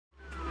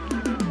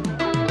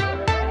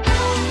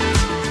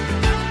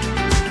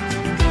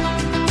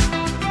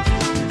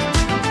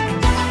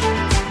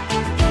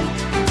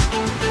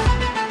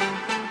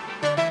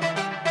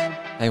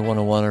Hey,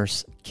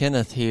 101ers,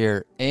 Kenneth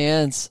here,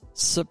 and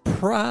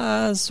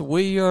surprise,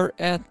 we are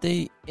at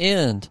the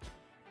end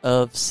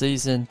of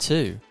Season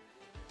 2.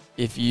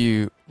 If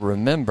you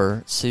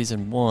remember,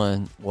 Season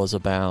 1 was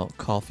about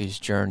coffee's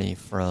journey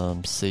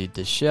from seed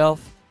to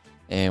shelf,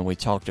 and we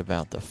talked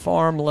about the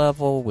farm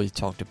level, we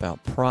talked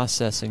about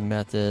processing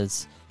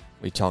methods,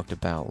 we talked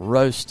about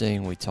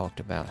roasting, we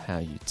talked about how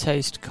you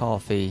taste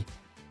coffee,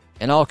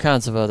 and all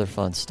kinds of other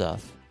fun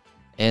stuff.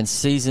 And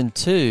Season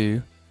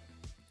 2,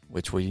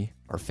 which we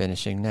are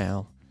finishing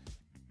now,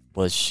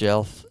 was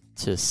shelf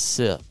to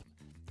sip,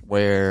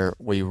 where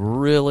we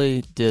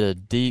really did a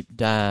deep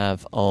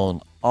dive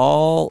on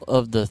all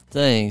of the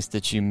things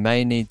that you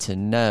may need to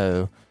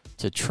know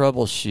to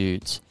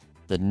troubleshoot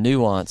the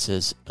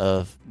nuances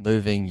of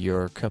moving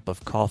your cup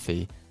of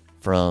coffee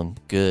from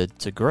good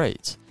to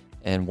great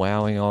and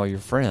wowing all your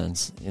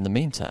friends in the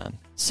meantime.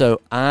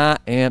 So I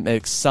am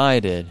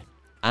excited.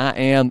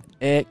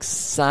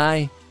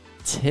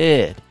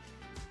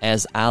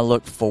 As I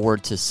look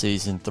forward to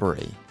Season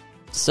 3.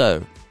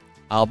 So,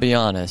 I'll be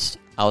honest,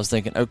 I was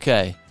thinking,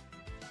 okay,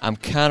 I'm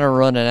kind of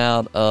running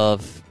out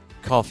of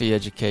coffee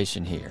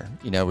education here.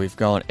 You know, we've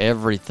gone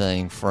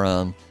everything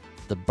from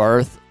the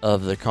birth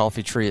of the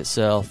coffee tree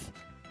itself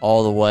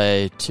all the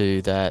way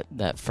to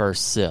that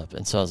first sip.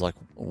 And so I was like,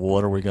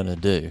 what are we going to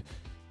do?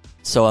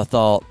 So I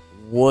thought,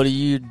 what do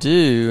you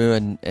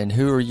do and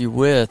who are you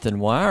with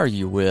and why are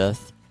you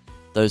with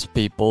those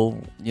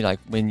people, you know, like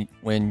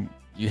when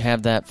you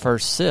have that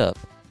first sip?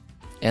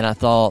 And I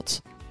thought,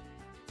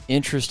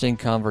 interesting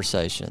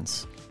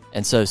conversations.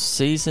 And so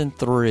Season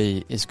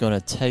 3 is going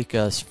to take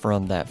us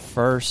from that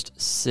first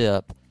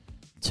sip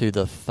to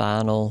the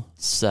final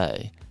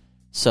say.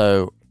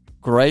 So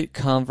great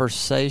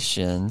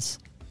conversations,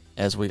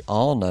 as we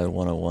all know,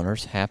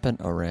 101ers, happen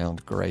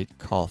around great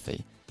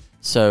coffee.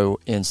 So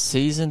in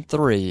Season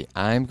 3,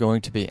 I'm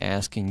going to be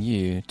asking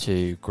you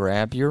to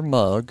grab your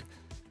mug,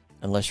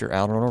 unless you're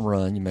out on a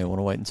run, you may want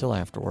to wait until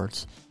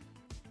afterwards,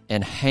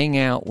 and hang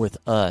out with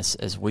us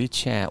as we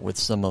chat with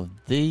some of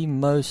the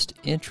most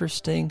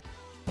interesting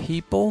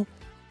people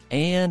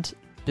and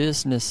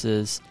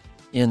businesses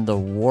in the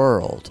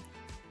world.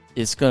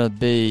 It's going to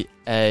be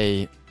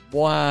a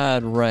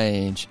wide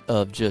range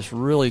of just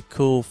really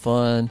cool,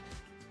 fun,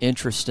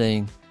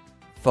 interesting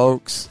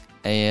folks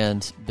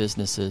and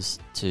businesses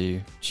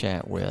to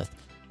chat with.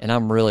 And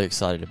I'm really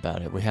excited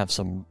about it. We have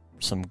some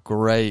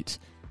great,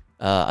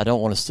 I don't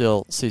want to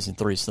steal Season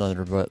 3's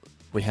thunder, but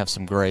we have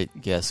some great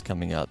guests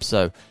coming up.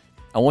 So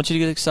I want you to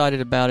get excited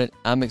about it.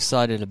 I'm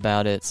excited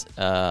about it.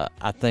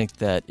 I think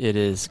that it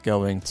is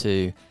going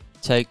to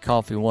take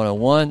Coffee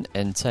 101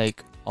 and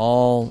take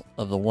all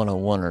of the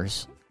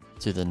 101ers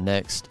to the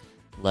next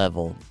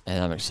level.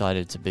 And I'm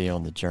excited to be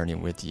on the journey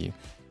with you.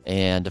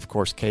 And, of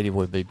course, Katie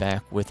will be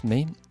back with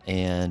me.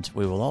 And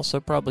we will also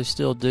probably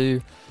still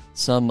do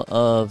some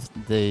of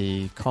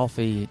the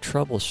coffee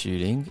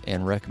troubleshooting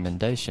and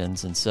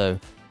recommendations. And so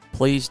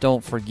please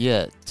don't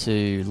forget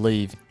to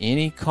leave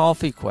any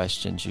coffee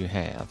questions you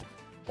have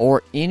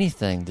or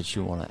anything that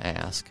you want to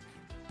ask,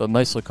 but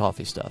mostly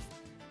coffee stuff,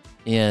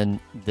 in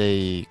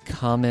the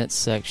comment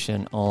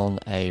section on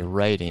a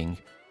rating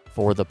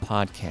for the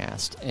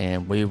podcast.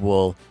 And we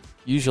will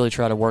usually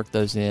try to work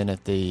those in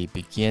at the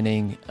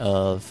beginning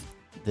of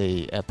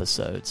the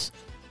episodes.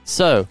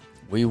 So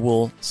we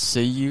will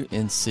see you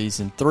in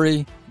Season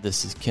 3.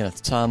 This is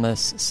Kenneth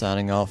Thomas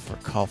signing off for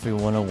Coffee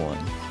 101.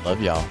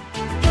 Love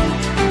y'all.